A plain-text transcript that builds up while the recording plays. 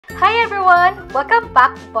Hi everyone! Welcome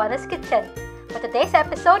back to Bonus Kitchen. For today's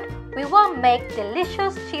episode, we will make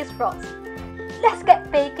delicious cheese rolls. Let's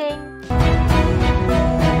get baking!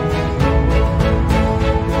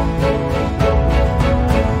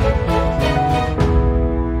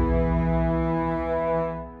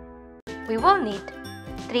 We will need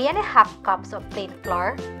 3.5 cups of plain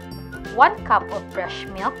flour, 1 cup of fresh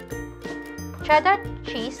milk, cheddar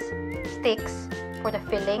cheese sticks for the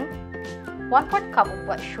filling, 1/4 cup of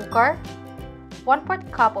white sugar, 1/4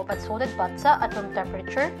 cup of unsalted butter at room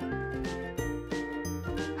temperature,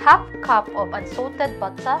 half cup of unsalted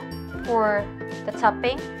butter for the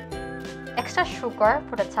topping, extra sugar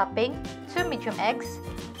for the topping, 2 medium eggs,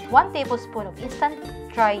 1 tablespoon of instant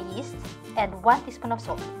dry yeast, and 1 teaspoon of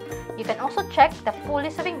salt. You can also check the full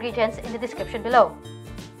list of ingredients in the description below.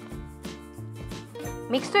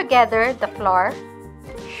 Mix together the flour,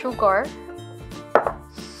 sugar,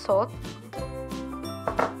 salt,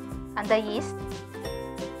 and the yeast,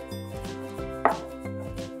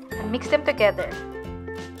 and mix them together.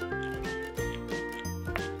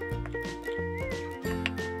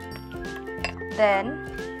 Then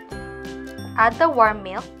add the warm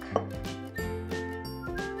milk,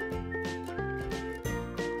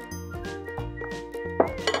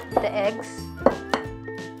 the eggs,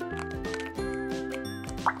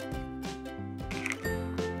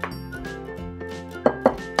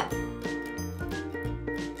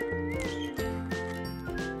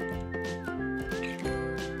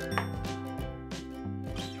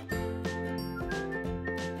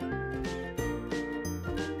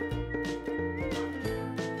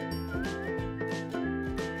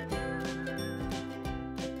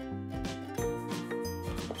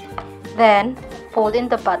 then fold in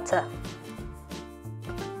the butter.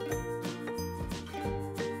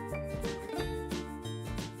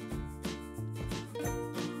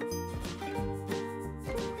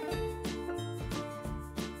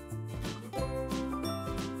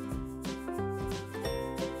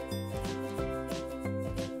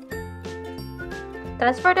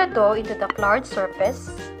 Transfer the dough into the floured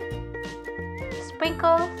surface.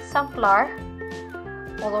 Sprinkle some flour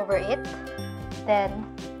all over it. Then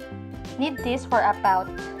knead this for about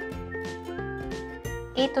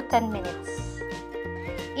 8 to 10 minutes.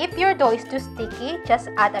 If your dough is too sticky, just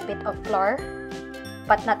add a bit of flour,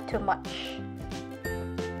 but not too much.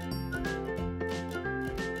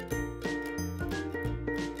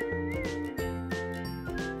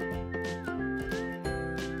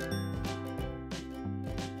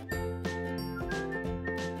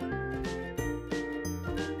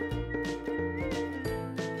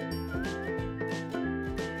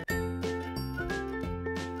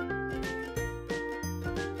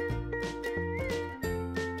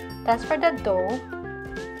 Transfer the dough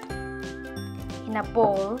in a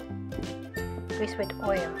bowl greased with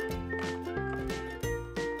oil.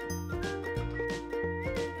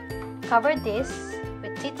 Cover this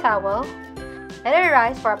with tea towel. Let it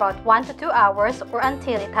rise for about 1 to 2 hours or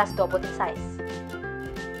until it has doubled in size.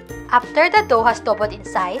 After the dough has doubled in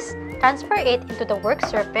size, transfer it into the work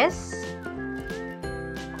surface.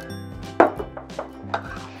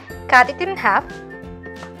 Cut it in half.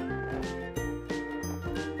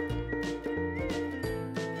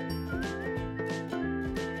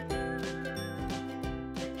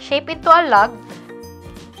 Shape into a log.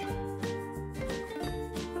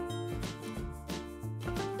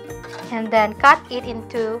 And then cut it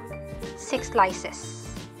into 6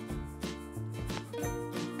 slices.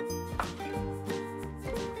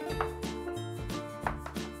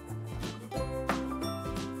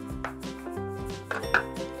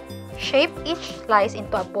 Shape each slice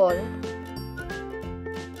into a ball.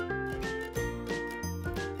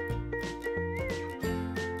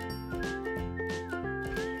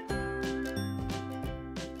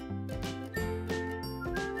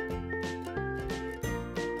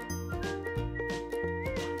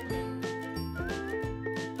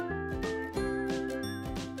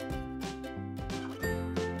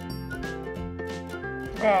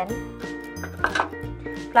 Then,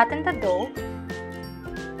 flatten the dough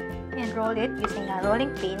and roll it using a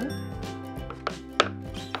rolling pin.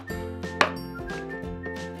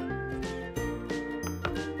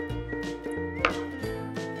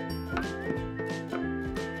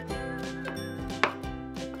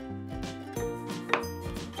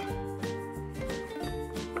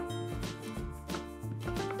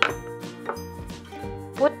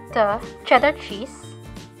 Put the cheddar cheese,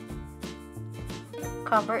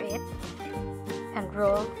 cover it, and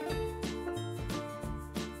roll.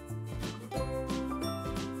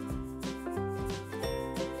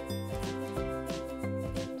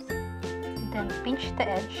 Then pinch the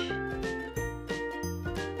edge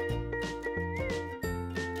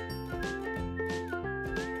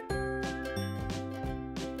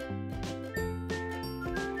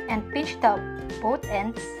and pinch the both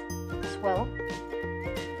ends as well.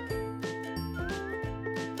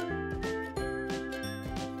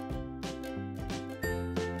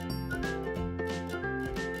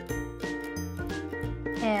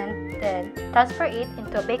 And then transfer it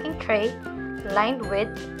into a baking tray lined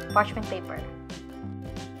with parchment paper.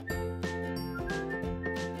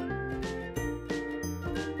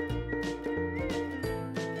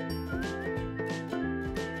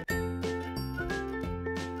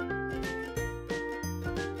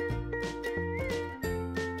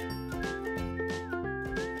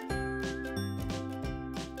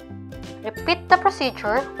 Repeat the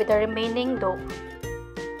procedure with the remaining dough.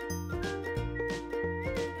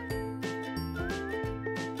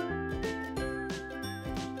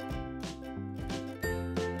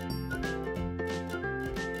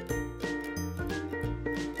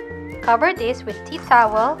 Cover this with tea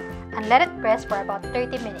towel and let it rest for about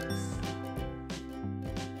 30 minutes.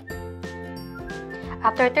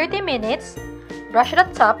 After 30 minutes, brush the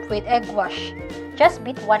top with egg wash. Just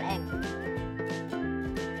beat 1 egg.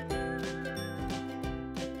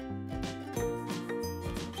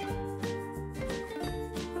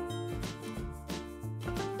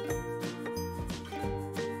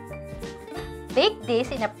 Bake this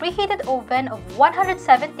in a preheated oven of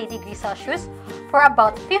 170 degrees Celsius for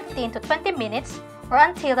about 15 to 20 minutes or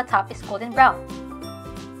until the top is golden brown.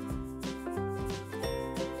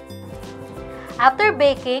 After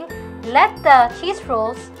baking, let the cheese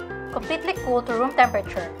rolls completely cool to room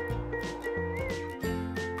temperature.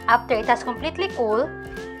 After it has completely cooled,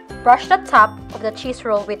 brush the top of the cheese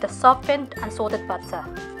roll with the softened unsalted butter.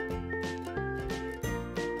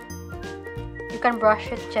 You can brush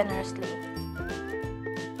it generously.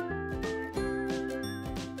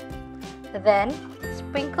 Then,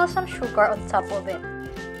 sprinkle some sugar on top of it.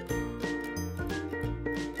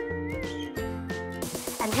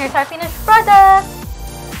 And here's our finished product!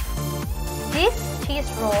 This cheese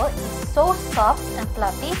roll is so soft and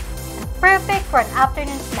fluffy and perfect for an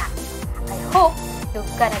afternoon snack. I hope you're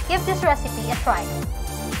gonna give this recipe a try.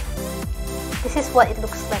 This is what it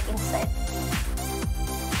looks like inside.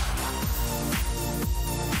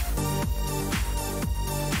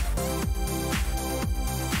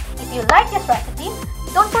 If you like this recipe,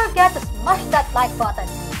 don't forget to smash that like button.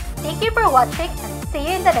 Thank you for watching and see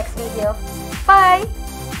you in the next video. Bye!